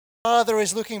Father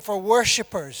is looking for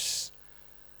worshippers,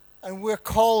 and we're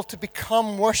called to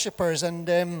become worshippers. And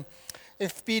if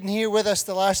you've been here with us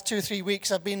the last 2-3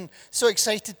 weeks, I've been so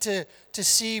excited to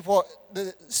see what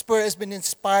the Spirit has been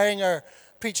inspiring our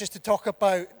preachers to talk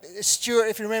about. Stuart,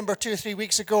 if you remember 2 or 3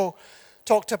 weeks ago,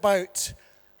 talked about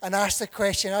and asked the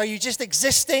question, are you just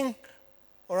existing,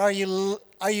 or are you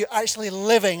actually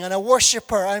living? And a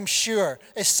worshipper, I'm sure,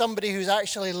 is somebody who's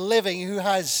actually living, who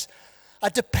has a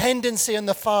dependency on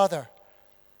the Father,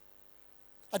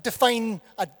 a divine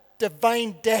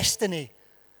destiny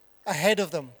ahead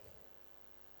of them,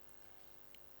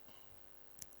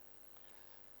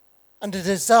 and a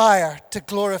desire to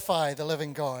glorify the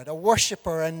living God, a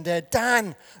worshipper. And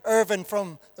Dan Irvin,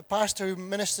 from the pastor who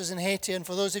ministers in Haiti, and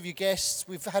for those of you guests,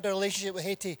 we've had a relationship with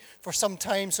Haiti for some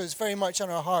time, so it's very much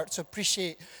on our heart. So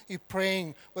appreciate you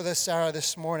praying with us, Sarah,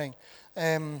 this morning.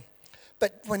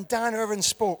 But when Dan Irvin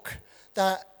spoke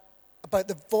about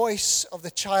the voice of the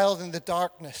child in the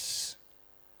darkness,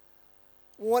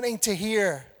 wanting to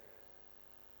hear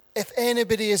if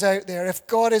anybody is out there, if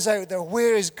God is out there,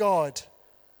 where is God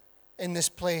in this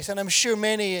place? And I'm sure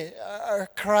many are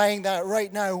crying that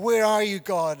right now. Where are you,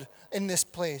 God, in this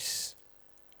place?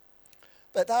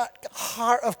 But that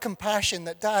heart of compassion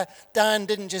that Dan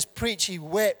didn't just preach, he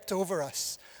wept over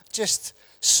us. Just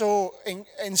so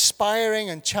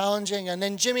inspiring and challenging. And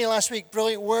then Jimmy last week,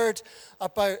 brilliant word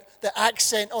about the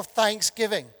accent of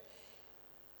thanksgiving.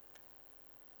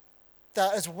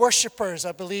 That as worshipers,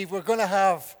 I believe, we're going to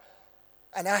have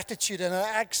an attitude and an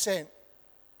accent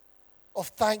of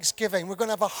thanksgiving. We're going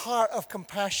to have a heart of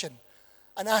compassion,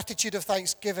 an attitude of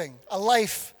thanksgiving, a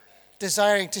life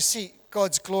desiring to seek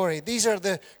God's glory. These are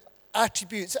the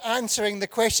attributes answering the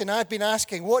question I've been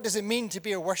asking: what does it mean to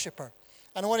be a worshiper?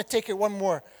 And I want to take it one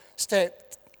more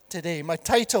step today. My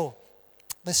title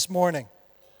this morning: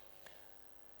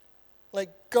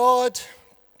 Let God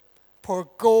pour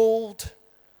gold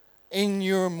in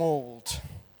your mold.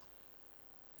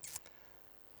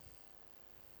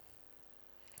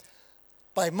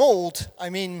 By mold, I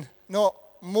mean not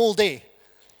moldy.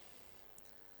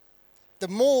 The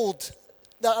mold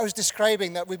that I was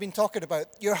describing, that we've been talking about,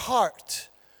 your heart,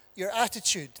 your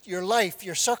attitude, your life,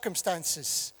 your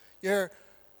circumstances, your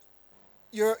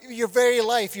very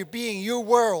life, your being, your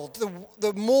world,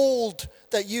 the mold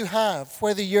that you have,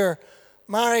 whether you're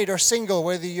married or single,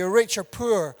 whether you're rich or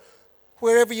poor,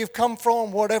 wherever you've come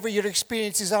from, whatever your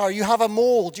experiences are, you have a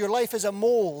mold. Your life is a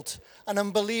mold. And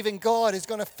I'm believing God is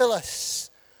going to fill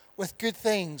us with good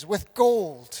things, with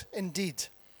gold indeed.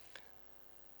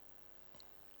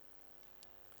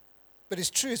 But it's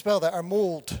true as well that our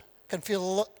mold can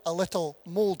feel a little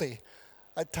moldy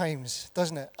at times,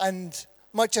 doesn't it? And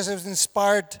much as I was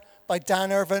inspired by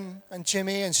Dan Irvin and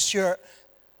Jimmy and Stuart,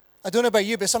 I don't know about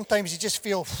you, but sometimes you just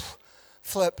feel,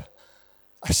 flip.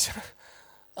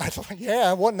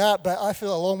 I want that, but I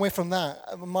feel a long way from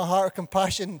that. My heart of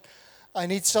compassion, I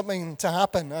need something to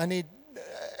happen. I need,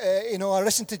 I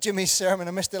listened to Jimmy's sermon.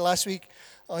 I missed it last week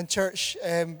on church.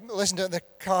 Listened to it in the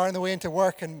car on the way into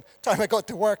work, and by the time I got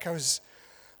to work, I was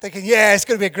thinking, it's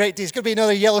going to be a great day. It's going to be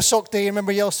another yellow sock day.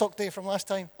 Remember yellow sock day from last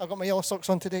time? I've got my yellow socks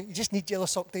on today. You just need yellow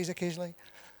sock days occasionally.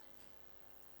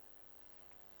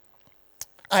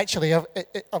 Actually,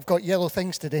 I've got yellow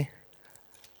things today.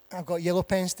 I've got yellow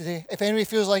pens today. If anybody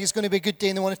feels like it's going to be a good day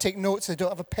and they want to take notes, they don't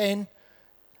have a pen,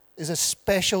 there's a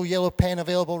special yellow pen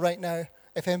available right now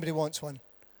if anybody wants one.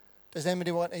 Does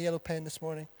anybody want a yellow pen this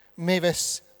morning?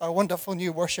 Mavis, our wonderful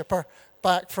new worshipper,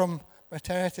 back from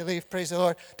maternity leave, praise the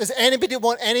Lord. Does anybody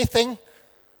want anything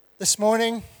this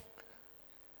morning?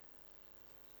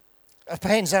 A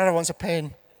pen. Zara wants a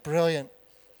pen. Brilliant.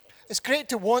 It's great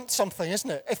to want something, isn't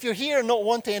it? If you're here and not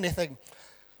wanting anything,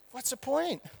 what's the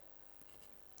point?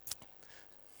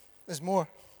 There's more.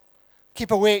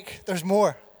 Keep awake. There's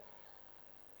more.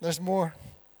 There's more.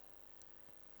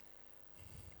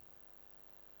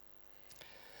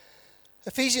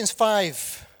 Ephesians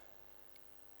 5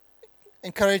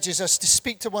 encourages us to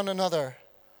speak to one another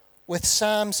with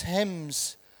psalms,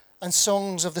 hymns, and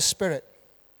songs of the Spirit.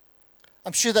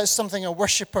 I'm sure that's something a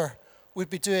worshiper would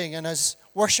be doing, and as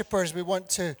worshipers we want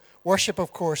to worship,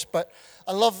 of course, but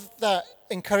I love that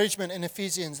encouragement in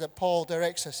Ephesians that Paul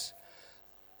directs us.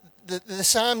 The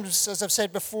Psalms, as I've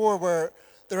said before, were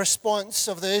the response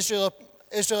of the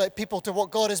Israelite people to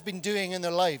what God has been doing in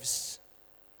their lives.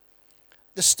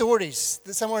 The stories,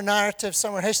 some are narrative,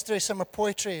 some are history, some are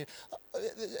poetry.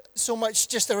 So much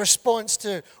just a response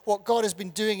to what God has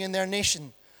been doing in their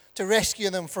nation to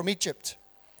rescue them from Egypt.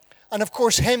 And of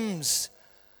course, hymns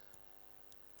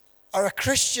are a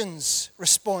Christian's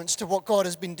response to what God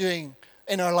has been doing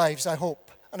in our lives, I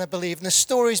hope. and I believe. And the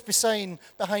stories behind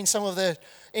some of the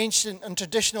ancient and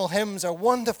traditional hymns are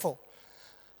wonderful.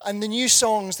 And the new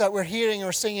songs that we're hearing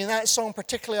or singing, that song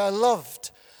particularly I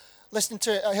loved. Listening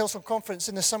to it at Hillsong Conference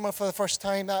in the summer for the first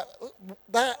time,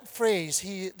 that phrase,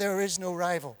 there is no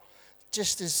rival,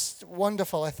 just is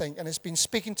wonderful, I think. And it's been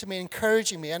speaking to me,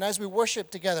 encouraging me. And as we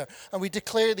worship together and we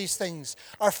declare these things,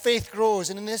 our faith grows.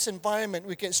 And in this environment,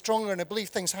 we get stronger. And I believe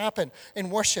things happen in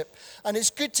worship. And it's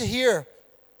good to hear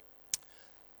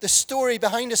the story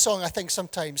behind a song, I think,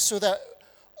 sometimes, so that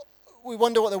we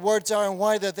wonder what the words are and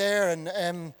why they're there.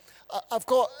 And I've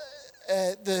got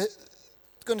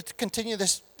going to continue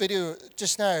this video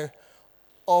just now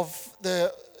of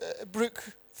the Brooke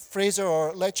Fraser,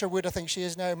 or Letcherwood, I think she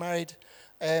is now, married,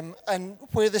 and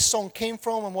where this song came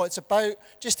from and what it's about,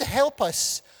 just to help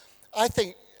us, I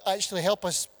think, actually help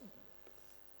us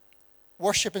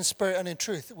worship in spirit and in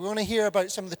truth. We want to hear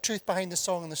about some of the truth behind the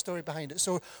song and the story behind it.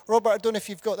 So, Robert, I don't know if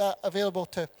you've got that available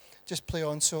to just play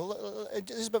on. So,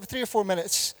 it's about 3 or 4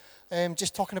 minutes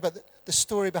just talking about the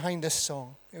story behind this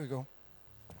song. Here we go.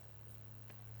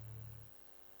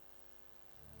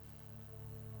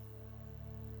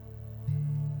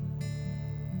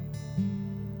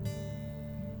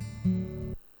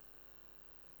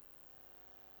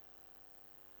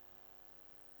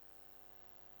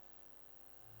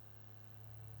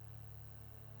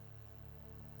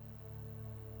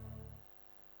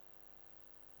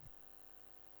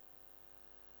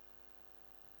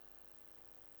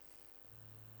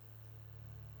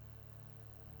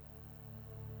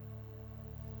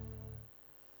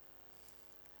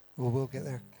 We'll get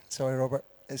there. Sorry, Robert.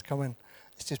 It's coming.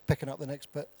 It's just picking up the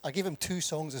next bit. I gave him 2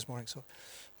 songs this morning, so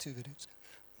 2 videos.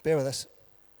 Bear with us.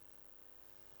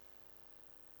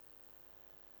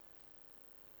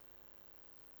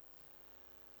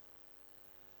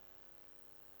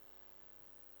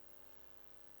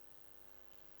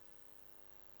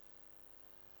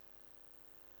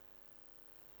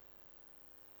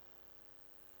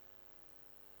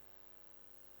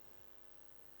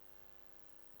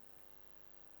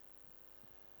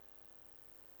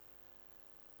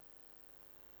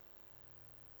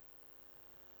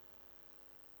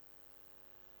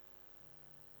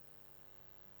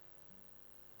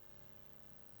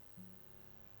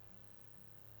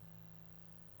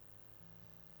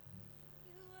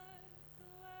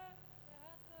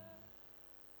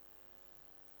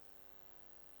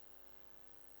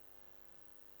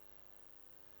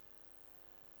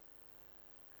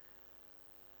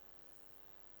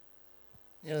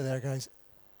 Nearly there, guys.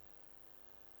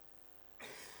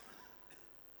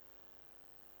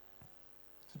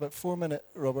 It's about 4 minutes,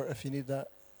 Robert, if you need that.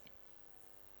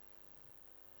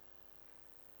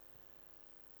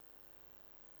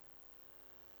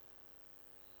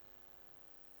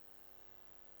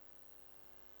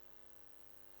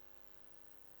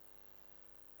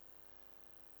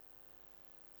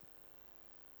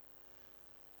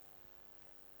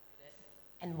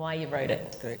 And why you wrote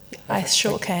it. Great. I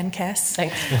sure can, Cass.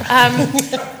 Thanks.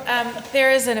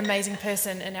 There is an amazing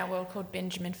person in our world called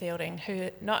Benjamin Fielding,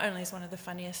 who not only is one of the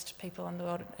funniest people in the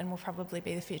world and will probably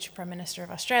be the future Prime Minister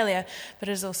of Australia, but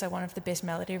is also one of the best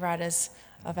melody writers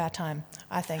of our time,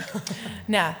 I think.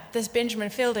 Now, this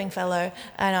Benjamin Fielding fellow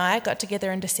and I got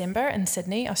together in December in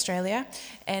Sydney, Australia,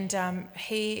 and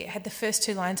he had the first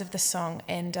 2 lines of the song,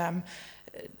 and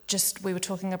we were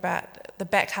talking about the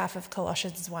back half of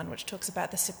Colossians 1, which talks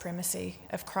about the supremacy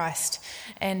of Christ,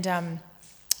 and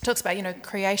talks about,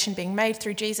 creation being made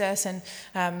through Jesus, and,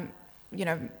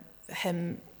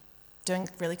 him doing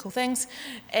really cool things.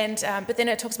 And but then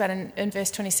it talks about in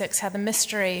verse 26 how the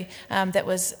mystery that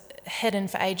was hidden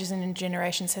for ages and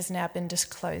generations has now been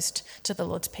disclosed to the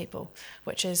Lord's people,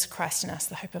 which is Christ in us,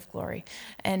 the hope of glory.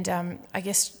 And I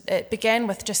guess it began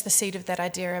with just the seed of that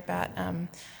idea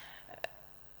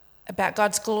about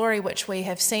God's glory, which we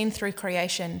have seen through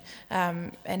creation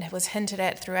and was hinted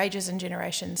at through ages and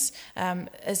generations,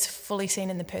 is fully seen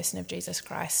in the person of Jesus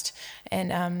Christ.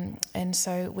 And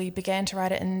so we began to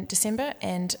write it in December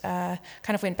and kind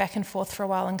of went back and forth for a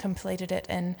while and completed it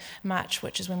in March,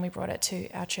 which is when we brought it to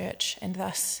our church, and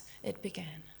thus it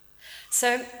began.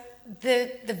 So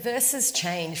the verses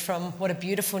change from what a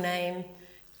beautiful name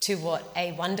to what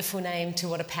a wonderful name to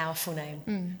what a powerful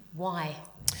name. Why?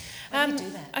 Why do you do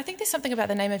that? I think there's something about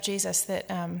the name of Jesus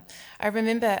that I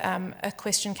remember a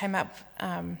question came up.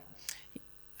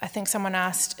 I think someone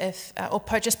asked if,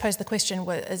 just posed the question,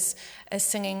 is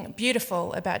singing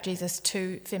beautiful about Jesus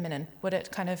too feminine? Would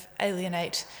it kind of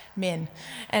alienate men?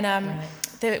 And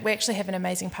we actually have an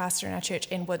amazing pastor in our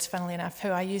church, Ian Woods, funnily enough, who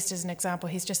I used as an example.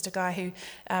 He's just a guy who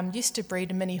used to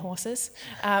breed mini horses,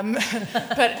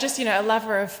 but just, a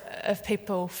lover of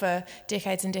people for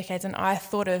decades and decades. And I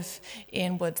thought of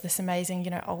Ian Woods, this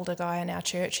amazing, older guy in our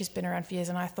church who's been around for years,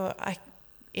 and I thought,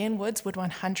 Ian Woods would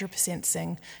 100%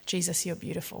 sing, Jesus, you're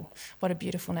beautiful. What a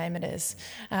beautiful name it is.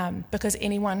 Because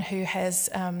anyone who has,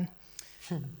 come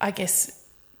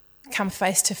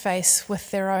face to face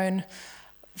with their own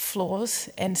flaws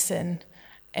and sin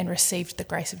and received the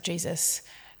grace of Jesus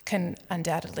can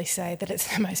undoubtedly say that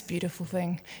it's the most beautiful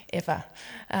thing ever.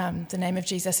 The name of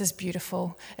Jesus is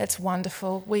beautiful. It's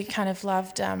wonderful. We kind of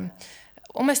loved...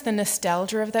 almost the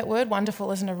nostalgia of that word.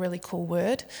 Wonderful isn't a really cool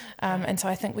word. And so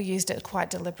I think we used it quite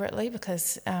deliberately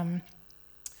because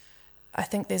I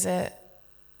think there's a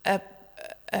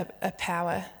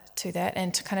power to that,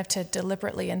 and to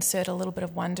deliberately insert a little bit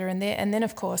of wonder in there. And then,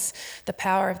 of course, the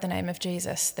power of the name of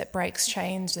Jesus that breaks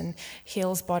chains and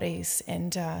heals bodies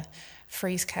and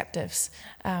frees captives.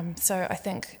 So I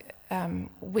think...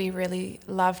 we really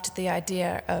loved the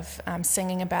idea of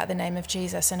singing about the name of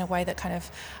Jesus in a way that kind of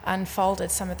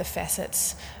unfolded some of the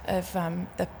facets of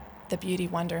the beauty,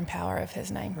 wonder, and power of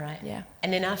his name. Right. Yeah.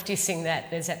 And then after you sing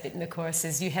that, there's that bit in the chorus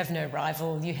says, "You have no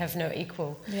rival, you have no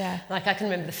equal." Yeah. Like I can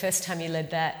remember the first time you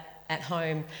led that at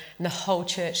home, and the whole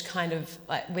church kind of,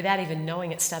 without even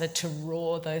knowing it, started to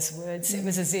roar those words. It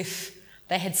was as if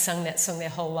they had sung that song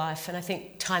their whole life. And I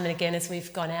think time and again, as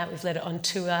we've gone out, we've led it on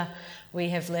tour, we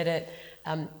have led it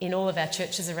in all of our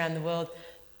churches around the world.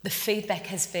 The feedback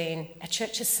has been, our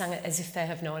church has sung it as if they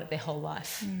have known it their whole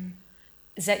life.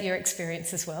 Is that your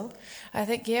experience as well? I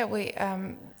think,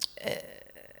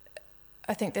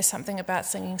 I think there's something about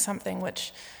singing something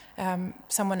which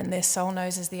someone in their soul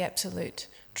knows is the absolute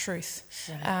truth.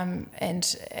 Right.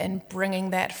 And bringing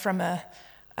that from a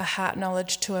heart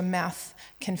knowledge to a mouth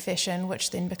confession,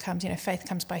 which then becomes, faith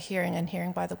comes by hearing and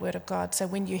hearing by the word of God. So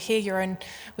when you hear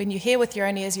with your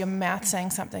own ears your mouth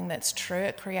saying something that's true,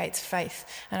 it creates faith.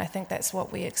 And I think that's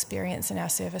what we experience in our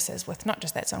services with not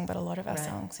just that song, but a lot of our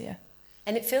songs, yeah.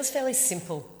 And it feels fairly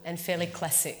simple and fairly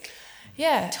classic.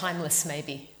 Yeah. Timeless,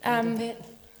 maybe, a little bit.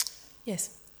 Yes.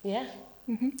 Yeah?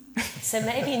 Mm-hmm. So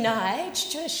maybe,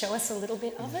 Nige, do you want to show us a little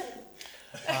bit of it?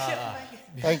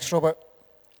 Thanks, Robert.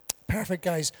 Perfect,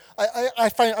 guys.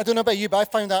 I don't know about you, but I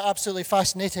find that absolutely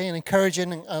fascinating and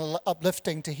encouraging and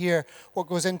uplifting to hear what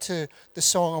goes into the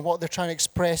song and what they're trying to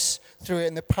express through it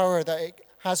and the power that it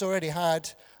has already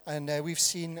had and we've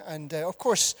seen. And of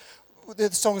course,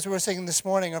 the songs we were singing this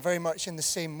morning are very much in the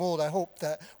same mold. I hope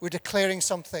that we're declaring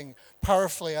something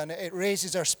powerfully and it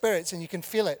raises our spirits, and you can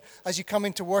feel it as you come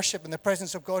into worship and the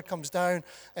presence of God comes down,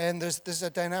 and there's a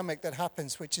dynamic that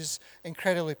happens which is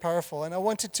incredibly powerful. And I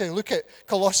wanted to look at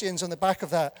Colossians on the back of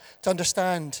that to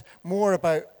understand more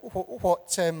about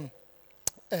what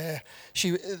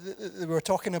we were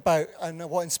talking about and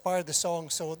what inspired the song.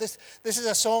 So this is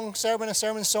a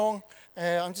sermon song.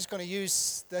 I'm just going to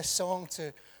use this song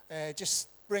to just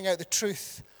bring out the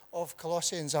truth of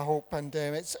Colossians, I hope. And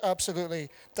it's absolutely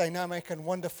dynamic and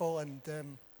wonderful. And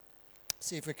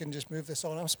see if we can just move this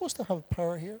on. I'm supposed to have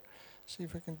power here. See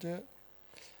if we can do it.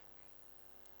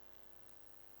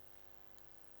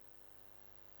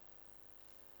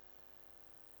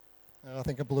 I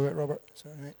think I blew it, Robert.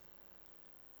 Sorry, mate.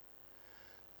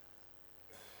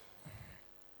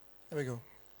 There we go.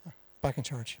 Back in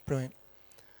charge. Brilliant.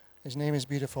 His name is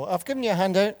beautiful. I've given you a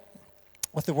handout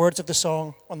with the words of the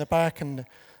song on the back, and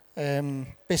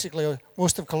basically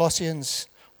most of Colossians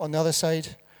on the other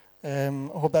side. I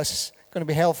hope that's going to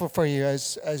be helpful for you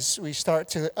as we start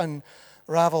to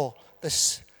unravel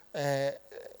this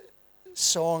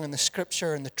song and the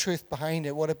scripture and the truth behind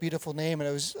it. What a beautiful name. And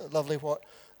it was lovely what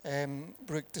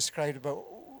Brooke described about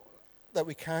that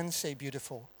we can say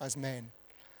beautiful as men.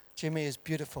 Jimmy is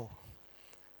beautiful.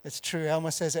 It's true.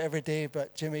 Alma says it every day,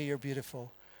 but Jimmy, you're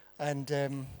beautiful.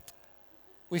 And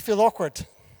we feel awkward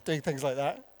doing things like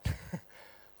that.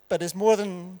 But it's more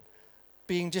than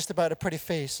being just about a pretty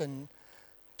face. And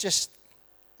just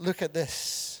look at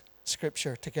this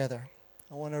scripture together.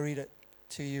 I want to read it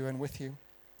to you and with you.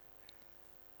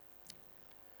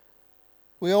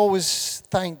 We always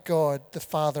thank God, the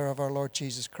Father of our Lord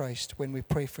Jesus Christ, when we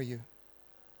pray for you,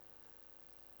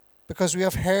 because we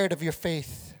have heard of your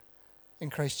faith in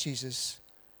Christ Jesus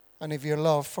and of your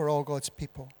love for all God's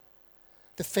people.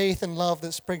 The faith and love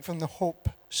that spring from the hope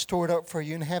stored up for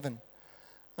you in heaven,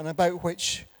 and about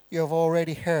which you have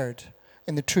already heard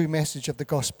in the true message of the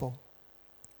gospel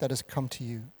that has come to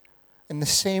you. in the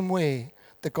same way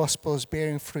the gospel is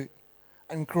bearing fruit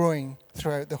and growing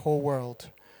throughout the whole world,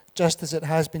 just as it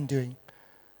has been doing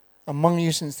among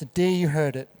you since the day you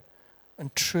heard it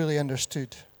and truly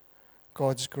understood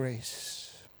God's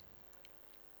grace.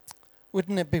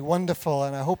 Wouldn't it be wonderful,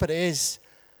 and I hope it is,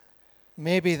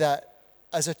 maybe that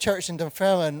as a church in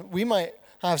Dunfermline, we might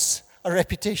have a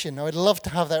reputation. I would love to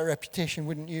have that reputation,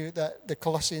 wouldn't you, that the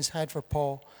Colossians had for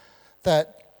Paul,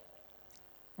 that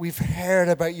we've heard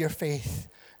about your faith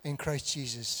in Christ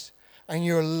Jesus and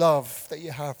your love that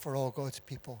you have for all God's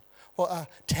people. What a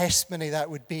testimony that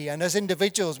would be. And as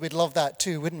individuals, we'd love that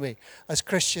too, wouldn't we? As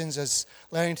Christians, as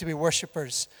learning to be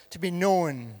worshippers, to be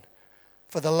known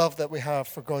for the love that we have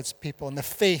for God's people and the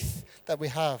faith that we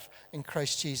have in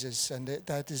Christ Jesus. And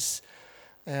that is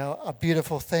a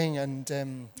beautiful thing. And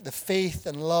the faith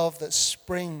and love that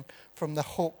spring from the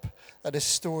hope that is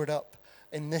stored up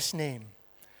in this name,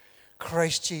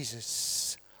 Christ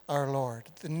Jesus, our Lord.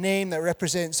 The name that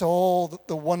represents all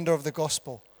the wonder of the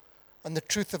gospel and the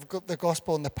truth of the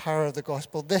gospel and the power of the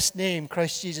gospel. This name,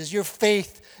 Christ Jesus, your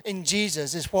faith in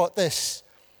Jesus is what this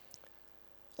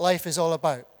life is all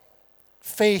about.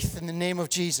 Faith in the name of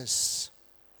Jesus.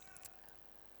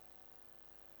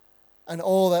 And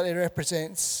all that it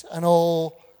represents and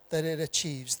all that it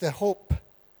achieves. The hope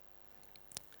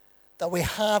that we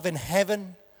have in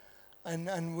heaven,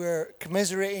 and we're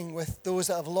commiserating with those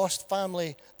that have lost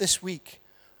family this week.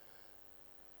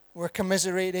 We're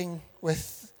commiserating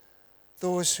with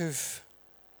those who've,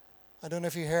 I don't know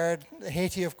if you heard,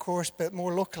 Haiti, of course, but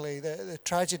more locally, the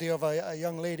tragedy of a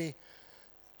young lady,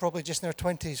 probably just in her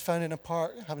 20s, found in a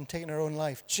park, having taken her own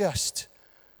life. Just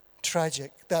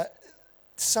tragic. That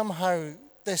somehow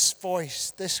this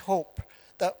voice, this hope,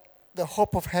 that the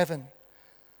hope of heaven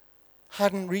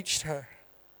hadn't reached her.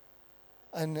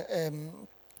 And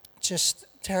just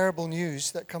terrible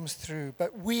news that comes through.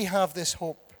 But we have this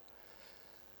hope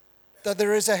that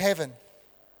there is a heaven,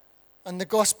 and the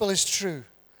gospel is true,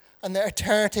 and that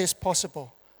eternity is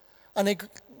possible. And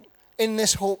in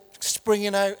this hope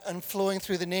springing out and flowing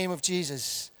through the name of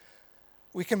Jesus,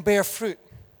 we can bear fruit,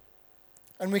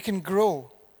 and we can grow,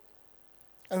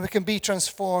 and we can be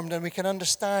transformed, and we can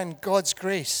understand God's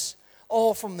grace,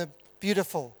 all from the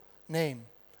beautiful name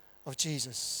of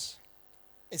Jesus.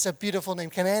 It's a beautiful name.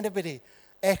 Can anybody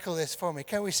echo this for me?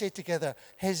 Can we say together,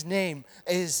 his name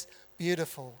is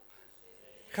beautiful?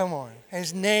 Come on.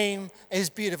 His name is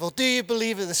beautiful. Do you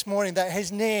believe it this morning that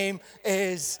his name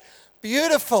is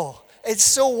beautiful? It's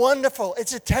so wonderful.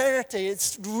 It's eternity.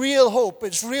 It's real hope.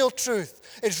 It's real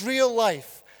truth. It's real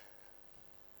life.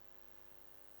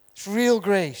 It's real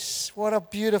grace. What a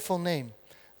beautiful name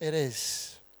it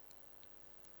is.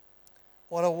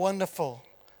 What a wonderful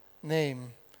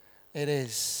name it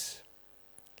is.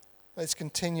 Let's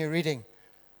continue reading.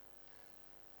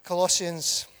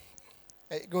 Colossians,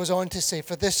 it goes on to say,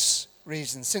 for this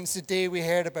reason, since the day we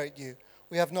heard about you,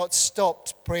 we have not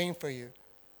stopped praying for you.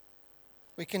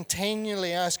 We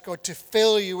continually ask God to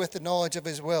fill you with the knowledge of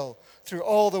his will through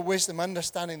all the wisdom,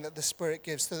 understanding that the Spirit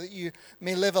gives, so that you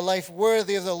may live a life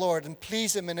worthy of the Lord and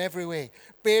please him in every way,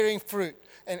 bearing fruit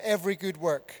in every good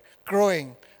work,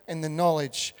 growing in the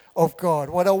knowledge of God.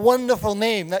 What a wonderful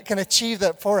name that can achieve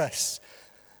that for us.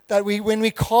 That when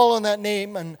we call on that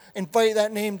name and invite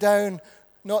that name down,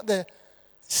 not the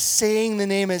saying the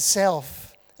name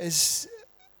itself, is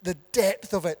the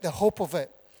depth of it, the hope of it,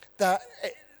 that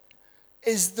it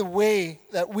is the way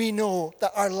that we know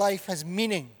that our life has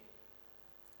meaning.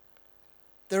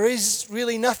 There is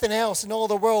really nothing else in all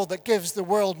the world that gives the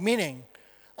world meaning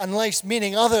and life's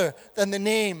meaning other than the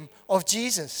name of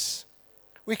Jesus.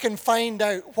 We can find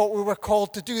out what we were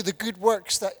called to do, the good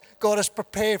works that God has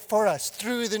prepared for us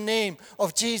through the name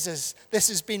of Jesus. This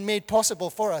has been made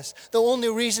possible for us. The only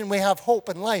reason we have hope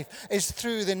in life is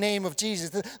through the name of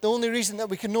Jesus. The only reason that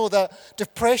we can know that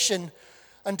depression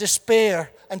and despair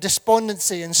and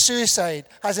despondency and suicide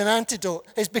has an antidote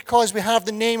is because we have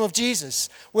the name of Jesus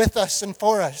with us and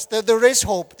for us. There is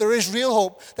hope. There is real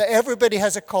hope that everybody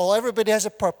has a call. Everybody has a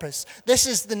purpose. This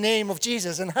is the name of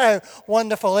Jesus, and how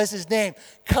wonderful is his name.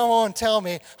 Come on, tell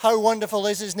me, how wonderful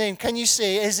is his name? Can you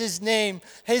say, is his name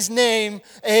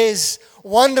is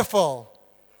wonderful.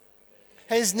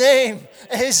 His name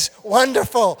is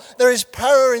wonderful. There is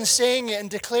power in saying it and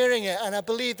declaring it, and I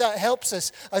believe that helps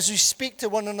us as we speak to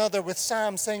one another with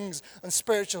psalms, things, and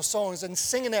spiritual songs, and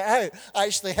singing it out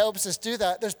actually helps us do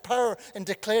that. There's power in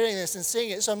declaring this and saying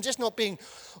it, so I'm just not being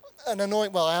an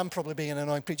annoying, well, I am probably being an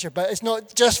annoying preacher, but it's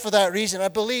not just for that reason. I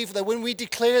believe that when we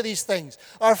declare these things,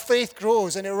 our faith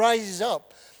grows and it rises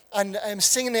up, and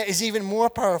singing it is even more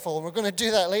powerful, and we're going to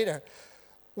do that later.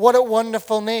 What a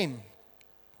wonderful name.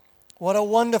 What a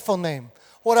wonderful name.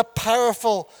 What a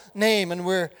powerful name. And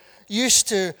we're used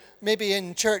to maybe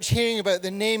in church hearing about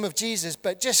the name of Jesus,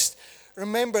 but just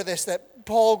remember this, that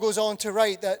Paul goes on to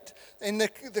write that in the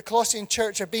Colossian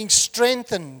church are being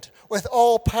strengthened with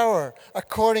all power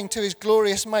according to his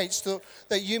glorious might, so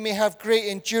that you may have great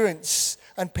endurance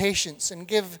and patience, and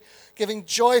giving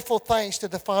joyful thanks to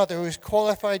the Father who has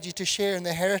qualified you to share in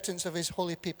the inheritance of his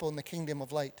holy people in the kingdom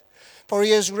of light. For he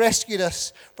has rescued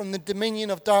us from the dominion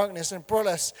of darkness and brought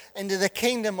us into the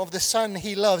kingdom of the Son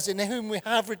he loves, in whom we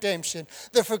have redemption,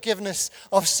 the forgiveness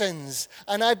of sins.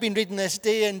 And I've been reading this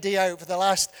day in, day out for the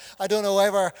last, I don't know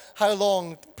ever how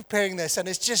long, preparing this. And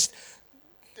it's just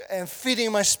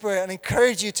feeding my spirit, and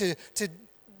encourage you to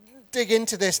dig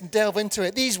into this and delve into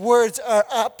it. These words are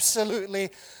absolutely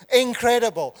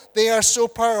incredible. They are so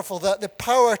powerful that the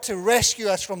power to rescue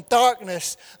us from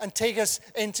darkness and take us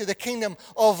into the kingdom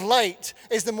of light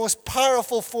is the most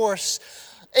powerful force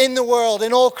in the world,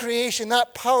 in all creation.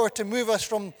 That power to move us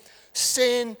from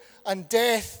sin and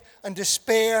death and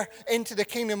despair into the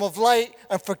kingdom of light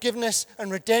and forgiveness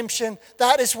and redemption.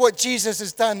 That is what Jesus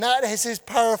has done. That is his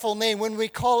powerful name. When we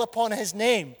call upon his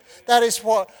name, that is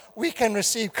what we can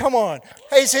receive. Come on.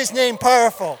 Is his name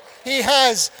powerful? He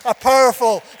has a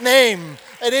powerful name.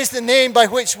 It is the name by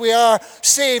which we are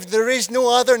saved. There is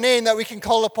no other name that we can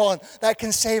call upon that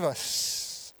can save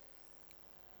us.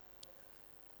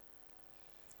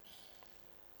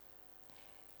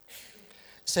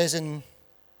 It says in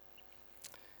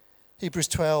Hebrews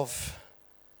 12,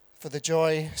 for the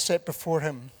joy set before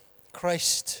him,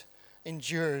 Christ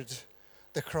endured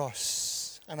the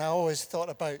cross. And I always thought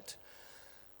about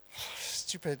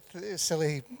stupid,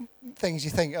 silly things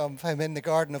you think of. I'm in the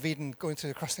Garden of Eden going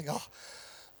through the cross, thinking,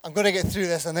 I'm going to get through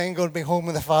this and then going to be home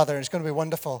with the Father. It's going to be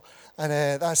wonderful. And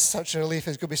that's such a relief.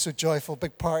 It's going to be so joyful,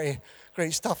 big party,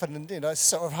 great stuff. And, it's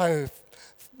sort of how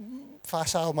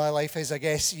facile my life is, I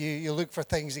guess. You look for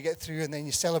things to get through and then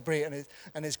you celebrate,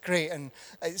 and it's great. And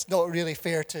it's not really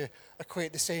fair to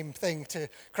equate the same thing to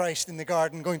Christ in the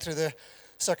garden going through the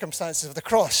circumstances of the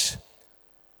cross.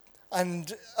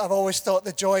 And I've always thought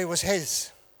the joy was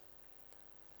his,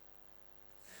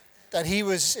 that he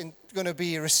was going to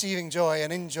be receiving joy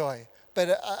and in joy.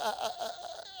 But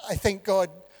I think God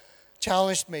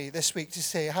challenged me this week to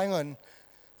say, hang on,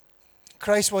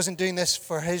 Christ wasn't doing this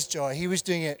for his joy. He was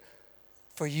doing it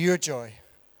for your joy,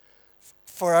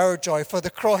 for our joy. For the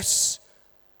cross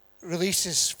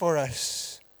releases for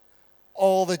us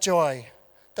all the joy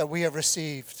that we have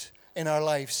received in our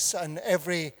lives. And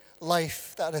every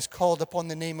life that has called upon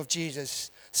the name of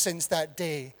Jesus since that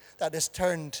day, that has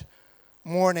turned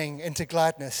mourning into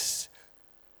gladness,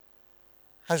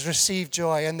 has received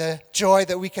joy. And the joy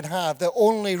that we can have, the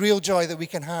only real joy that we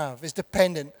can have, is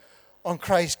dependent on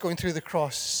Christ going through the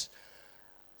cross.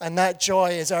 And that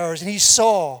joy is ours. And he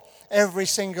saw every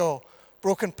single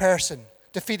broken person,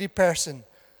 defeated person,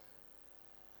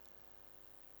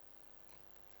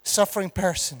 suffering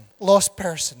person, lost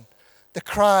person, the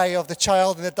cry of the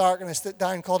child in the darkness that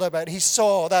Dan called about. He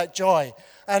saw that joy.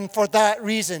 And for that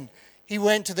reason, he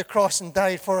went to the cross and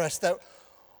died for us, that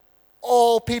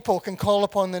all people can call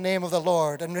upon the name of the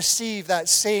Lord and receive that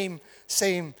same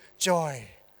joy.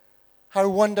 How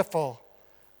wonderful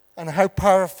and how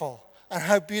powerful and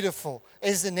how beautiful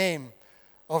is the name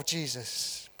of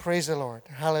Jesus. Praise the Lord.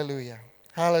 Hallelujah.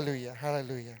 Hallelujah.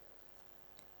 Hallelujah.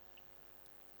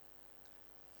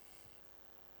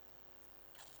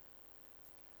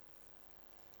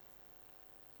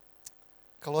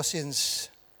 Colossians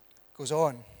goes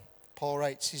on. Paul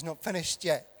writes, he's not finished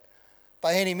yet.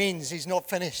 By any means, he's not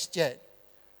finished yet.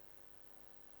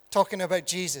 Talking about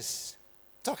Jesus.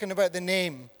 Talking about the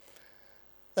name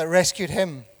that rescued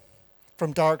him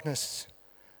from darkness.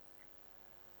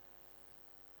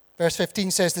 Verse 15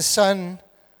 says, the Son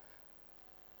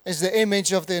is the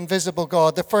image of the invisible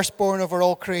God, the firstborn over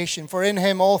all creation. For in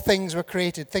him all things were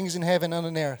created, things in heaven and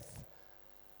on earth,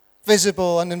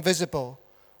 visible and invisible,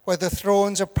 whether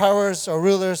thrones or powers or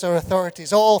rulers or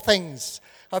authorities. All things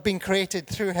have been created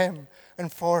through him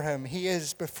and for him. He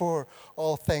is before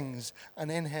all things,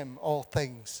 and in him all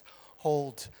things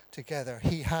hold together.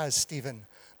 He has, Stephen,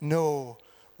 no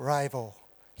rival.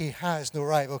 He has no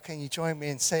rival. Can you join me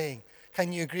in saying,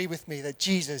 can you agree with me that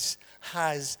Jesus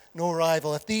has no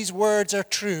rival? If these words are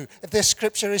true, if this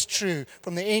scripture is true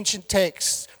from the ancient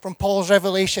texts, from Paul's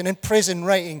revelation in prison,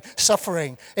 writing,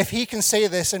 suffering, if he can say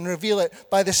this and reveal it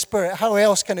by the Spirit, how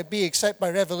else can it be except by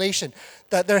revelation?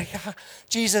 That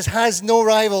Jesus has no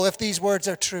rival if these words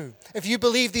are true. If you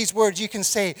believe these words, you can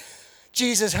say,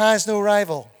 Jesus has no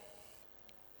rival.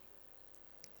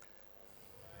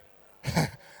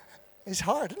 It's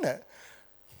hard, isn't it?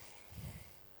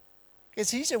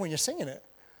 It's easier when you're singing it.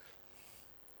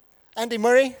 Andy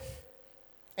Murray.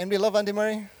 Anybody love Andy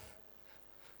Murray?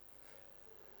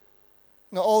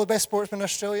 Not all the best sportsmen are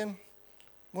Australian.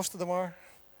 Most of them are.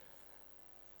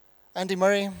 Andy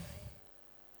Murray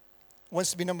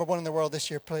wants to be number one in the world this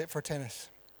year for tennis.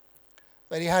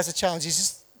 But he has a challenge. He's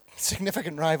just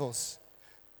significant rivals.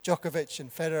 Djokovic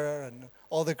and Federer and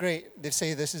all the great. They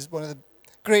say this is one of the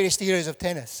greatest eras of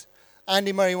tennis.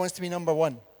 Andy Murray wants to be number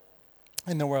one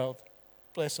in the world.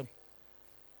 Bless him.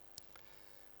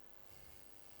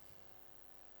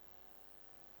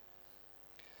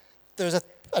 There's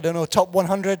top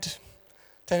 100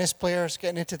 tennis players.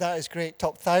 Getting into that is great.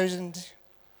 Top 1,000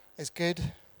 is good.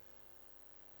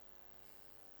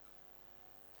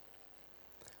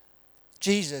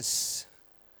 Jesus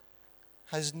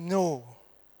has no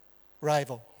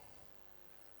rival.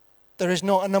 There is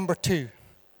not a number 2,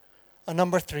 a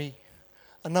number 3,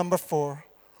 a number 4,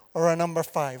 or a number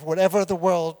 5. Whatever the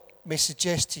world may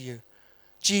suggest to you,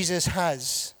 Jesus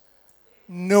has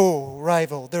no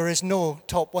rival. There is no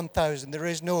top 1,000. There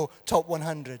is no top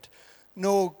 100.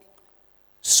 No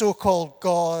so-called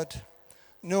God.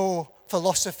 No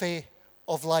philosophy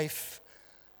of life.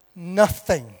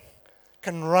 Nothing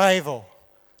can rival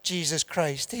Jesus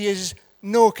Christ. He is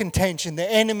no contention. The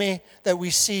enemy that we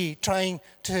see trying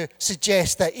to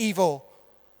suggest that evil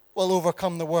will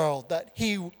overcome the world, that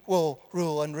he will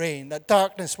rule and reign, that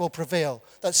darkness will prevail,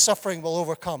 that suffering will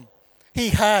overcome. He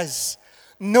has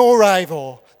no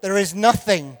rival. There is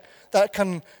nothing that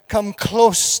can come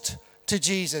close to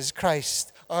Jesus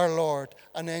Christ, our Lord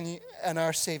and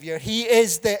our Savior. He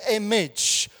is the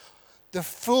image, the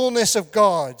fullness of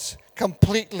God,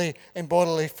 completely in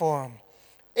bodily form.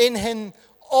 In him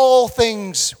all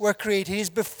things were created. He is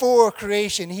before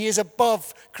creation. He is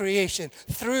above creation.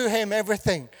 Through him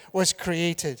everything was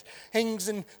created. Things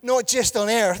not just on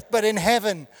earth, but in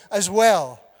heaven as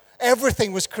well.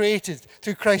 Everything was created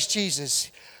through Christ Jesus.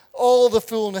 All the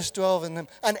fullness dwells in him.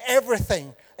 And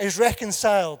everything is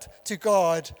reconciled to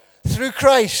God through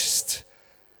Christ.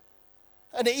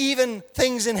 And even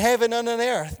things in heaven and on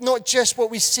earth. Not just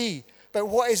what we see, but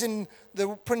what is in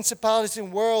the principalities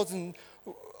and worlds, and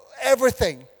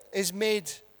everything is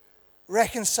made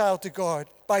reconciled to God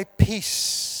by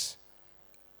peace.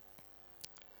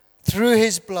 Through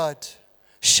his blood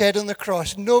shed on the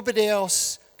cross. Nobody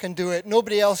else can do it.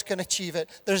 Nobody else can achieve it.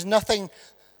 There's nothing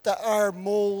that our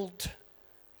mold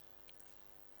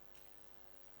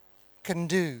can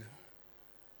do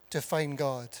to find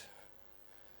God.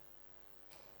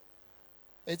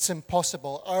 It's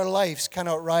impossible. Our lives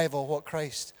cannot rival what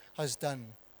Christ has done.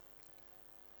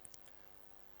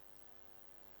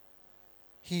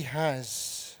 He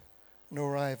has no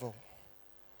rival.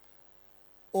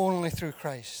 Only through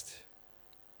Christ.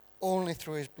 Only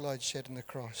through his blood shed on the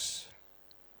cross.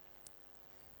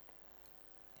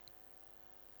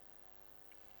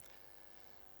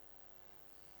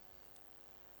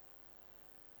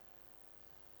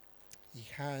 He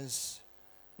has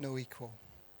no equal.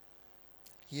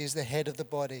 He is the head of the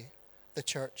body, the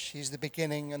church. He is the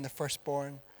beginning and the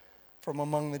firstborn from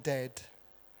among the dead,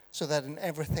 so that in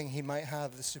everything he might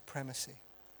have the supremacy.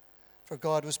 For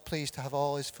God was pleased to have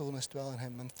all his fullness dwell in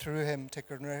him, and through him to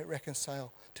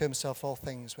reconcile to himself all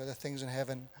things, whether things in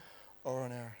heaven or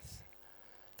on earth.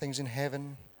 Things in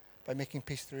heaven by making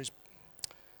peace through his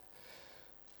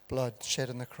blood shed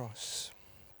on the cross.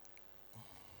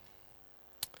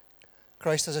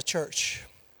 Christ as a church,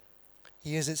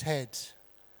 he is its head.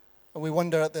 And we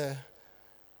wonder at the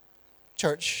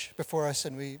church before us,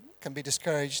 and we can be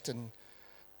discouraged and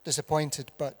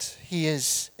disappointed, but he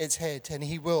is its head, and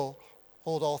he will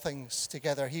hold all things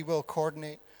together. He will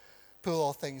coordinate, pull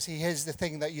all things. He is the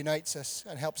thing that unites us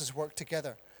and helps us work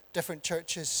together. Different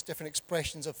churches, different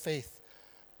expressions of faith,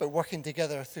 but working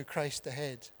together through Christ the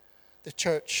head. The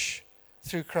church,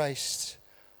 through Christ,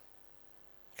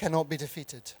 cannot be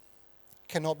defeated,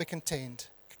 cannot be contained.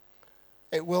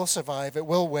 It will survive, it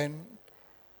will win.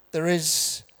 There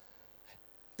is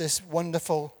this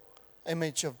wonderful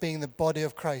image of being the body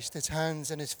of Christ, his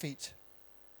hands and his feet.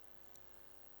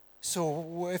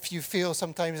 So if you feel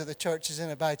sometimes that the church is in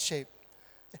a bad shape,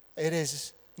 it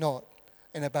is not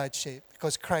in a bad shape,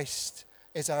 because Christ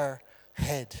is our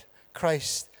head.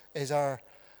 Christ is our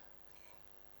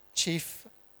chief.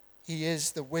 He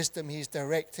is the wisdom. He's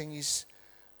directing. He's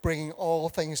bringing all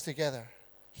things together.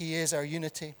 He is our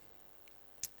unity.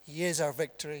 He is our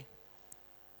victory.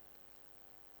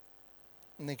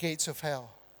 And the gates of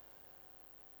hell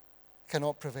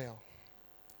cannot prevail.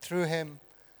 Through him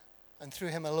and through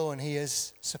him alone, he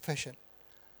is sufficient.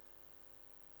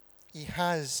 He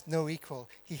has no equal.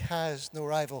 He has no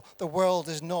rival. The world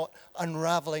is not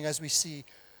unraveling as we see.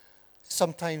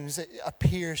 Sometimes it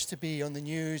appears to be on the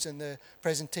news and the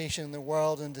presentation in the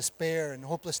world, and despair and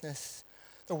hopelessness.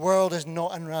 The world is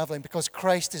not unraveling because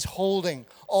Christ is holding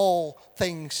all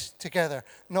things together.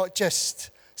 Not just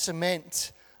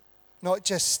cement, not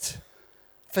just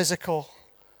physical,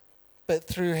 but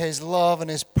through his love and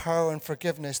his power and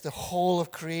forgiveness, the whole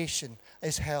of creation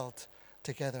is held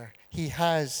together. He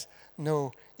has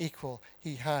no equal.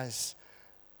 He has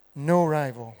no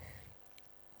rival.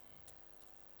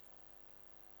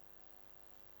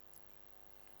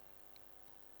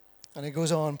 And it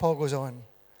goes on, Paul goes on.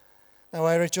 Now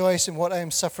I rejoice in what I am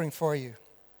suffering for you.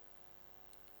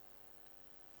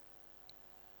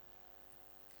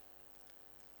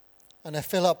 And I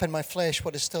fill up in my flesh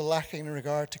what is still lacking in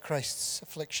regard to Christ's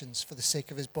afflictions for the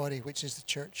sake of his body, which is the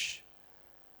church.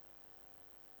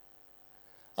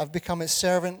 I've become its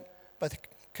servant by the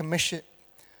commission.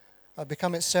 I've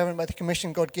become its servant by the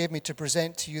commission God gave me to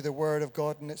present to you the word of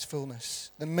God in its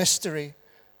fullness, the mystery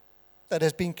that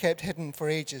has been kept hidden for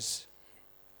ages.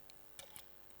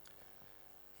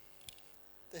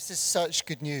 This is such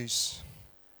good news.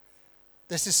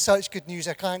 This is such good news.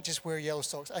 I can't just wear yellow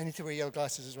socks. I need to wear yellow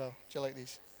glasses as well. Do you like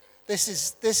these?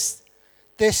 This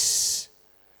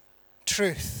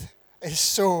truth is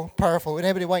so powerful. Would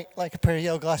anybody like a pair of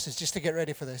yellow glasses just to get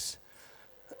ready for this?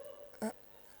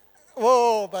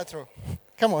 Whoa, bad throw.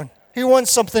 Come on. Who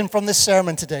wants something from this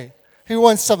sermon today? Who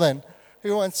wants something?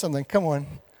 Who wants something? Come on.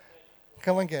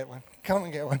 Come and get one. Come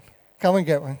and get one. Come and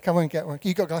get one. Come and get one.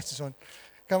 You got glasses on.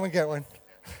 Come and get one.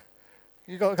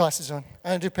 You got glasses on.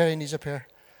 Andrew Perry needs a pair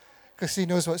because he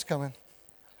knows what's coming.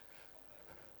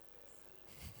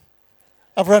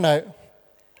 I've run out.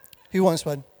 Who wants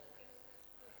one?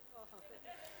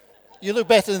 You look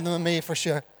better than me for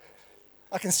sure.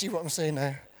 I can see what I'm saying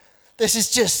now. This is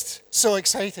just so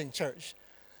exciting, church.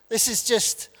 This is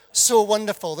just so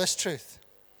wonderful, this truth.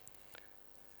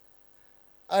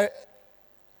 The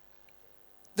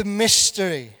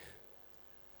mystery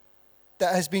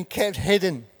that has been kept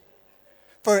hidden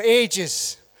for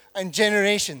ages and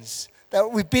generations,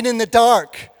 that we've been in the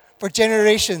dark for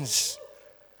generations.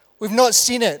 We've not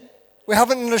seen it. We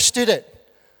haven't understood it.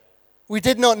 We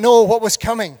did not know what was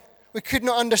coming. We could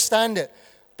not understand it.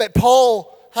 But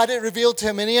Paul had it revealed to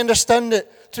him, and he understood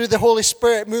it through the Holy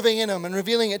Spirit moving in him and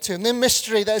revealing it to him. The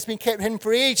mystery that has been kept hidden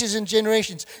for ages and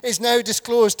generations is now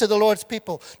disclosed to the Lord's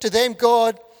people. To them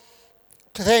God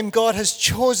has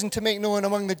chosen to make known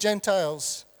among the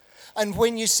Gentiles. And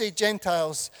when you say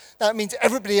Gentiles, that means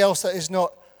everybody else that is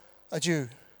not a Jew,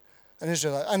 an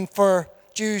Israelite. And for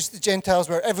Jews, the Gentiles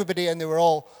were everybody, and they were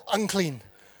all unclean.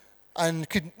 And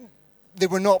they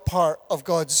were not part of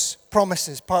God's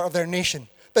promises, part of their nation.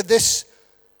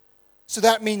 So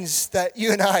that means that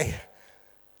you and I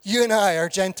are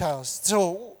Gentiles.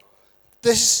 So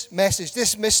this message,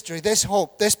 this mystery, this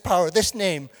hope, this power, this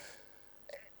name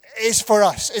is for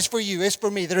us, is for you, is for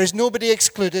me. There is nobody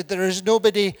excluded. There is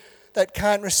nobody that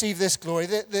can't receive this glory.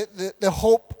 The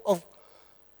hope of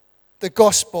the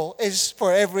gospel is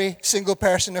for every single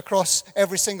person across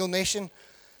every single nation,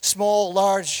 small,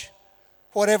 large,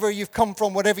 whatever you've come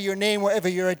from, whatever your name, whatever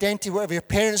your identity, whatever your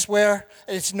parents were.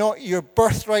 It's not your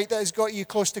birthright that has got you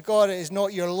close to God. It is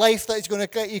not your life that is going to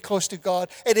get you close to God.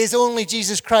 It is only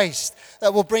Jesus Christ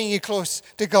that will bring you close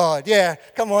to God. Yeah,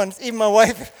 come on. Even my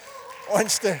wife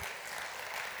wants to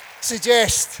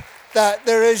suggest that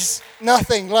there is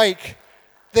nothing like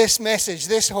this message,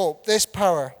 this hope, this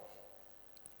power.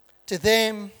 To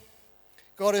them,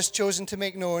 God has chosen to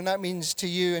make known, that means to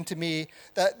you and to me,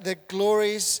 that the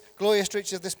glorious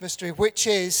riches of this mystery, which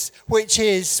is,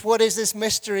 what is this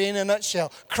mystery in a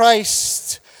nutshell?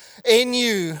 Christ in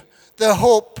you, the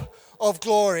hope of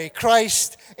glory.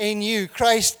 Christ in you.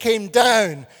 Christ came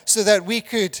down so that we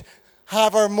could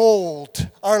have our mold,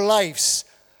 our lives,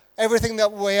 everything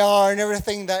that we are and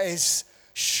everything that is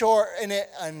short in it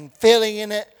and failing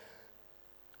in it.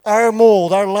 Our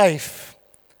mold, our life,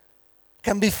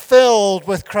 can be filled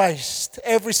with Christ.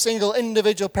 Every single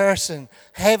individual person.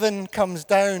 Heaven comes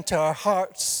down to our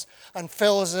hearts and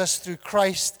fills us through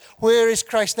Christ. Where is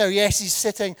Christ now? Yes, he's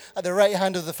sitting at the right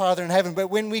hand of the Father in heaven. But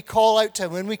when we call out to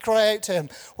him, when we cry out to him,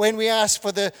 when we ask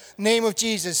for the name of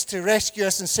Jesus to rescue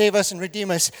us and save us and redeem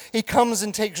us, he comes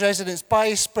and takes residence by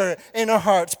his Spirit in our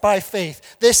hearts by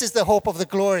faith. This is the hope of the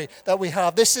glory that we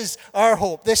have. This is our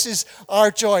hope. This is our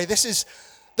joy. This is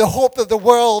the hope that the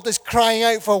world is crying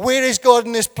out for. Where is God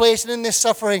in this place and in this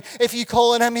suffering? If you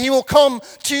call on him, he will come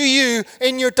to you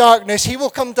in your darkness. He will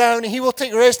come down and he will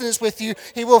take residence with you.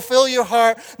 He will fill your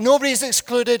heart. Nobody is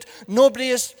excluded. Nobody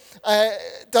is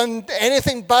done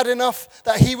anything bad enough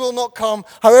that he will not come.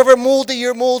 However moldy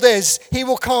your mold is, he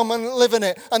will come and live in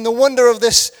it. And the wonder of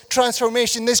this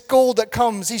transformation, this gold that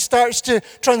comes, he starts to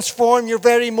transform your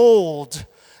very mold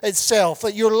itself.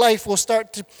 That your life will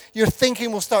start to, your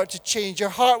thinking will start to change, your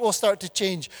heart will start to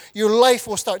change, your life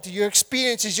will start to, your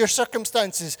experiences, your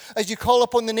circumstances, as you call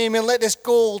upon the name and let this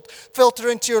gold filter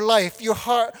into your life, your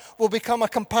heart will become a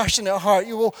compassionate heart.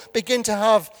 You will begin to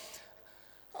have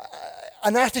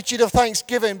an attitude of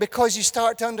thanksgiving because you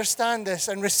start to understand this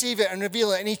and receive it and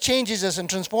reveal it, and he changes us and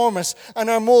transforms us, and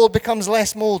our mold becomes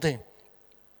less moldy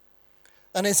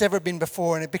than it's ever been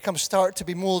before, and it becomes start to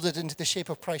be molded into the shape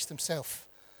of Christ himself,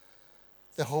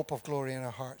 the hope of glory in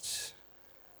our hearts.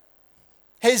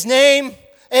 His name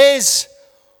is,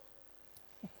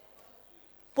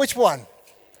 which one?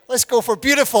 Let's go for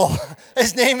beautiful.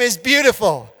 His name is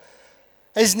beautiful.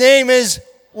 His name is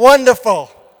wonderful.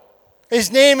 His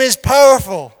name is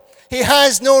powerful. He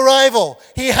has no rival.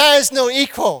 He has no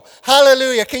equal.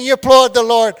 Hallelujah. Can you applaud the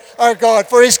Lord our God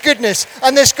for his goodness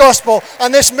and this gospel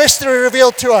and this mystery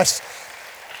revealed to us?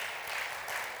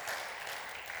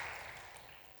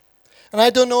 And I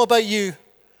don't know about you,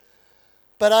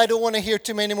 but I don't want to hear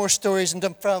too many more stories in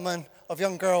Dunfermline of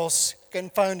young girls getting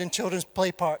found in children's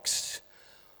play parks.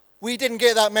 We didn't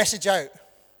get that message out.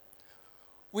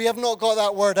 We have not got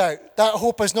that word out. That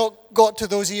hope has not got to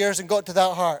those ears and got to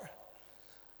that heart.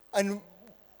 And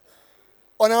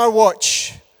on our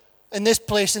watch, in this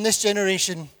place, in this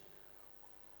generation,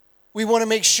 we want to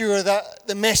make sure that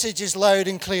the message is loud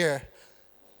and clear.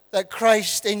 That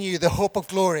Christ in you, the hope of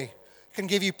glory, can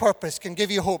give you purpose, can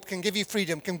give you hope, can give you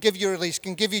freedom, can give you release,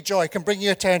 can give you joy, can bring you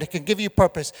eternity, can give you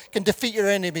purpose, can defeat your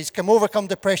enemies, can overcome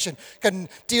depression, can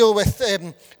deal with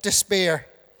despair.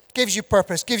 Gives you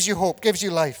purpose, gives you hope, gives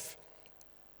you life.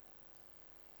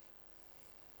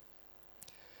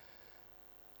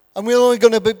 And we're only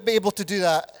going to be able to do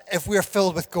that if we're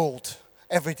filled with gold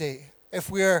every day. If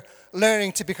we're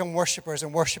learning to become worshipers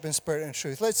and worship in spirit and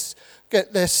truth. Let's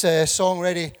get this song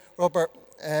ready, Robert.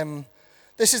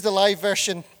 This is the live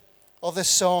version of this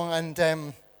song,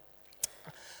 and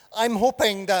I'm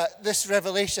hoping that this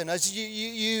revelation, as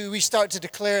we start to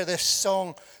declare this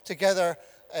song together,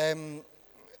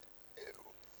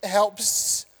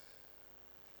 helps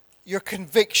your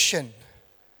conviction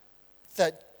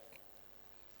that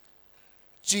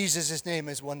Jesus' name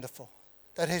is wonderful,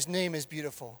 that his name is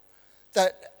beautiful,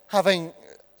 that having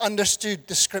understood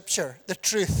the scripture, the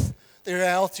truth, the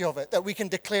reality of it, that we can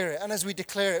declare it, and as we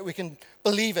declare it, we can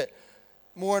believe it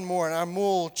more and more, and our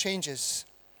mold changes.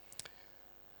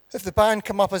 If the band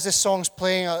come up as this song's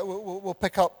playing, we'll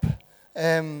pick up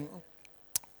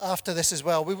after this as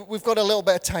well. We've got a little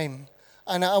bit of time.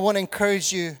 And I want to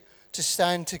encourage you to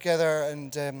stand together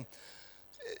and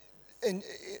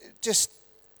just,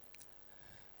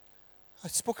 I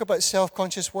spoke about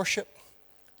self-conscious worship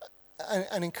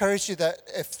and encourage you that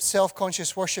if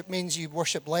self-conscious worship means you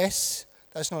worship less,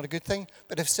 that's not a good thing.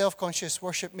 But if self-conscious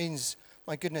worship means,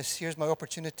 my goodness, here's my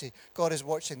opportunity. God is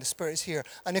watching, the Spirit is here.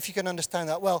 And if you can understand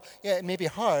that, well, yeah, it may be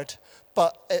hard,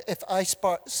 but if I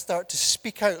start to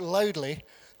speak out loudly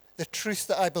the truth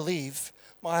that I believe,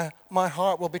 my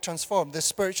heart will be transformed. The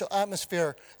spiritual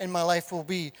atmosphere in my life will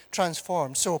be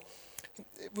transformed. So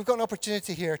we've got an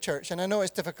opportunity here, church, and I know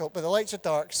it's difficult, but the lights are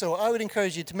dark, so I would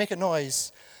encourage you to make a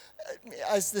noise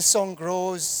as the song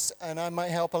grows, and I might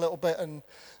help a little bit, and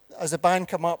as the band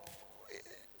come up,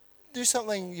 do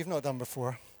something you've not done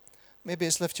before. Maybe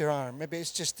it's lift your arm. Maybe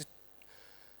it's just to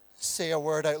say a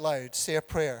word out loud, say a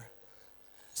prayer,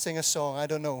 sing a song, I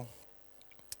don't know.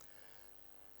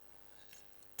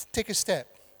 Take a step.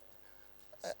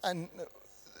 And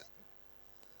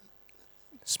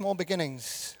small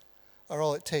beginnings are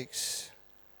all it takes.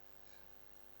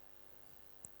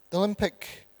 The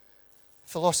Olympic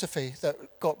philosophy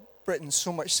that got Britain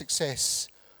so much success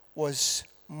was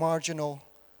marginal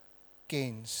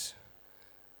gains.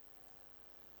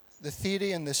 The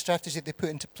theory and the strategy they put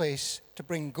into place to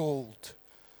bring gold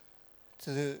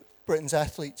to Britain's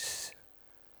athletes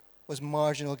was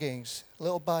marginal gains,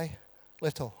 little by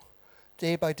little,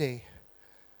 day by day.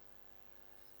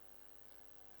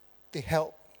 They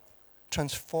help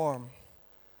transform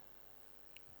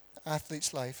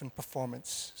athletes' life and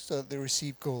performance so that they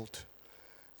receive gold.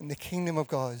 In the kingdom of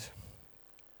God,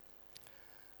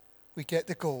 we get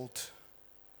the gold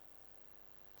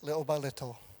little by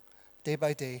little, day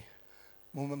by day,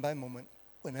 moment by moment,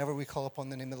 whenever we call upon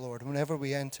the name of the Lord, whenever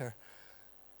we enter,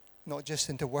 not just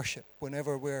into worship,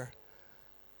 whenever we're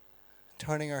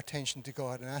turning our attention to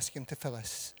God and asking him to fill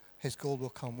us, his gold will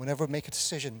come. Whenever we make a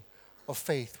decision of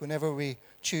faith, whenever we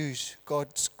choose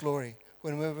God's glory,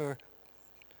 whenever we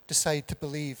decide to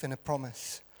believe in a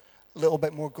promise, a little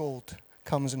bit more gold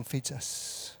comes and feeds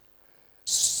us.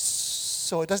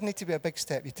 So it doesn't need to be a big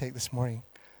step you take this morning.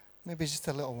 Maybe just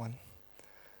a little one.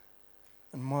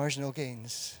 And marginal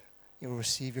gains, you will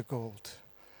receive your gold.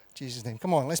 In Jesus' name.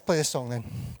 Come on, let's play this song then.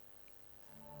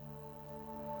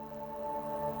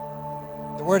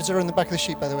 The words are on the back of the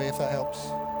sheet, by the way, if that helps.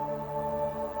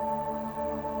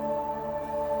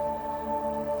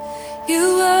 You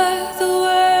were the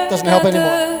word Doesn't help anymore.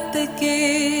 at the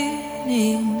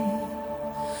beginning.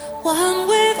 One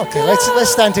with Okay, let's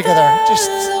stand together. Just,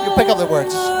 you pick up the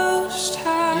words. Most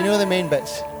High. You know the main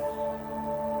bits.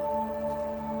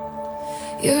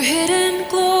 Your hidden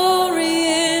glory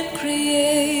in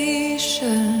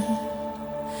creation,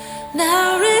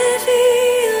 now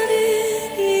revealed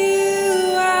in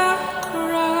you, our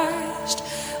Christ.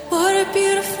 What a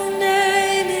beautiful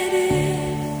name it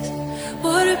is.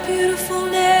 What a beautiful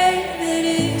name it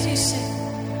is. You sing.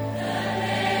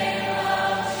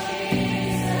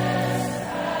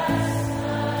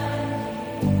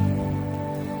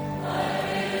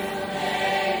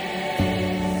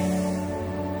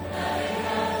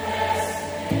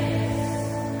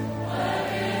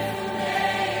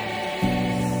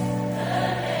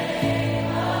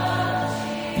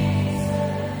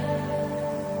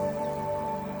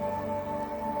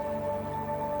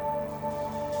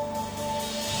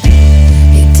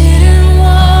 You didn't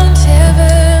want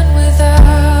heaven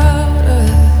without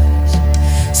us.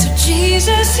 So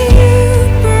Jesus, you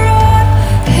brought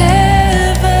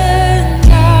heaven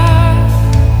down.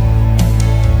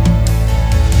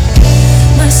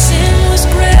 My sin was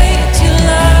great, your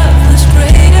love was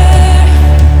greater.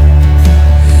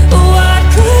 What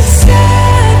could separate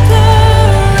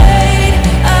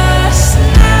us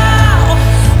now?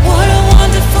 What a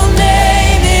wonderful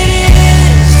name it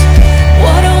is.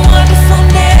 What a wonderful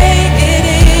name it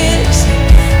is.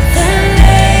 The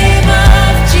name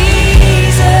of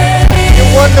Jesus.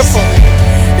 You're wonderful.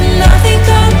 Nothing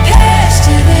compares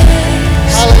to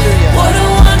this. Hallelujah. What a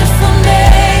wonderful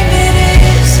name it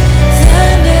is. The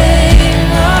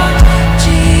name of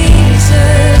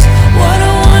Jesus. What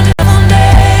a wonderful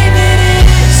name it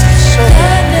is. So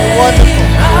good. You're wonderful.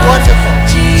 You're wonderful.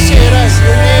 Say it out.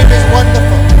 Your name is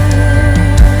wonderful.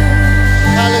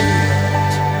 Hallelujah.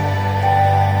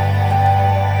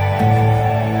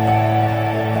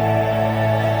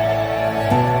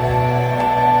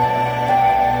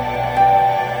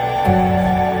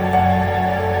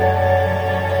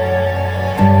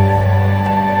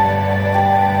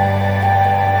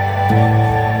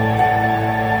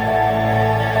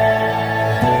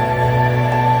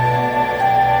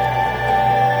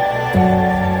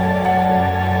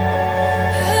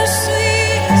 How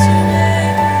sweet is your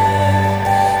name,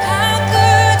 how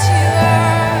good you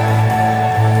are.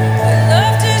 We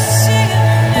love to sing of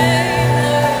your name,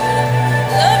 Lord.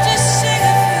 Love to sing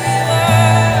of who you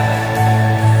are.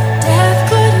 Death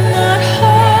could not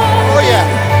hold Oh, yeah.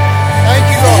 Thank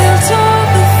you, Lord. built all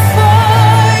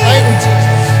before Thank you, you.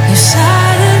 Jesus. You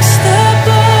silenced the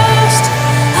boast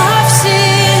of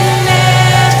sin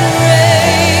and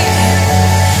grave.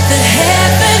 The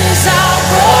heavens are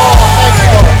Thank you,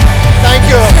 roaring. Lord. Thank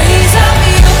you, Lord. Praise of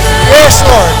your glory. Yes,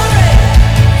 Lord.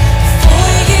 For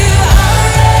you are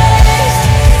raised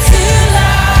to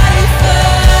life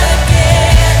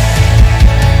again.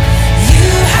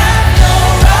 You have no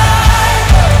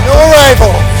rival. No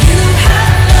rival. You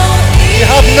have no You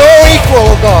have no equal,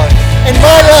 oh God. In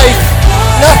my life,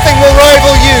 nothing will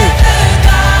rival you.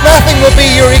 Nothing will be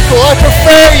your equal. I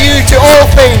prefer you to all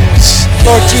things,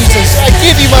 Lord Jesus. I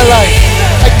give you my life.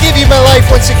 I give you my life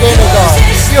once again, oh God.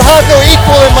 You have no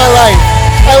equal in my life.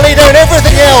 I lay down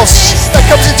everything else that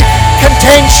comes into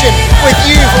contention with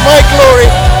you for my glory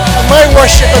and my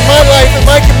worship and my life and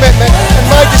my commitment and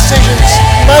my decisions,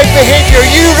 my behavior.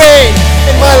 You reign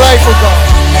in my life, oh God.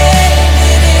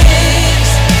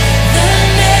 The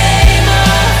name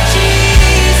of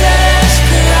Jesus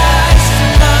Christ,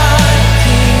 my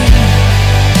King.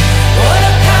 What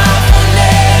a powerful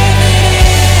name it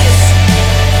is.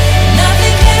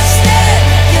 Nothing can stand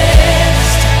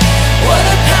against. What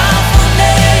a powerful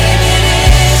name it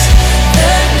is.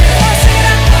 The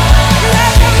name of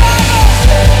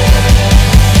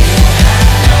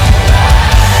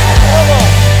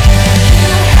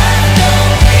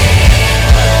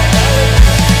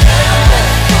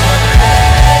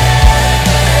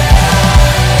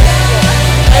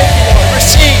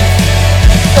Receive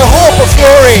the hope of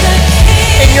glory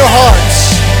in your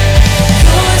hearts.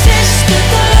 yours is the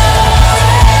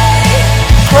glory.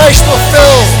 Christ will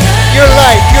fill your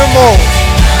life, your mold,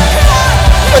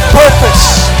 with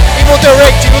purpose. He will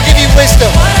direct you. He will give you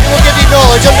wisdom. He will give you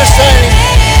knowledge, understanding,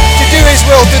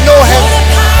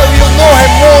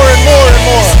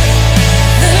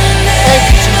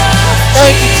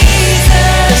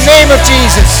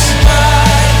 Jesus.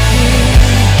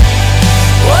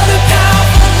 What a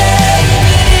powerful name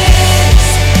it is.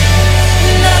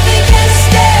 Nothing can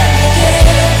stand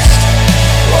against.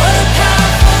 What a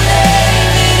powerful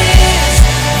name it is.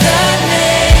 The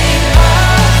name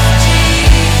of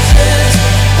Jesus.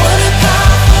 What a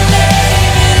powerful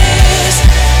name it is.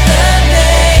 The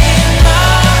name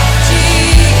of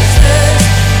Jesus.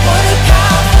 What a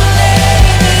powerful name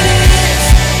it is.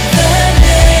 The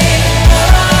name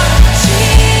of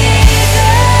Jesus.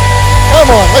 Come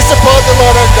on, let's applaud the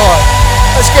Lord our God.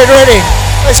 Let's get ready.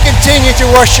 Let's continue to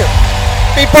worship.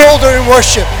 Be bolder in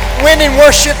worship. Win in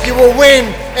worship, you will win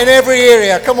in every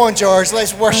area. Come on, George,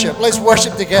 let's worship. Let's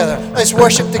worship together. Let's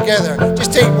worship together.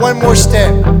 Just take one more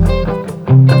step.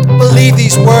 Believe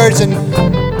these words and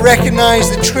recognize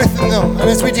the truth in them. And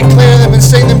as we declare them and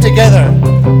sing them together,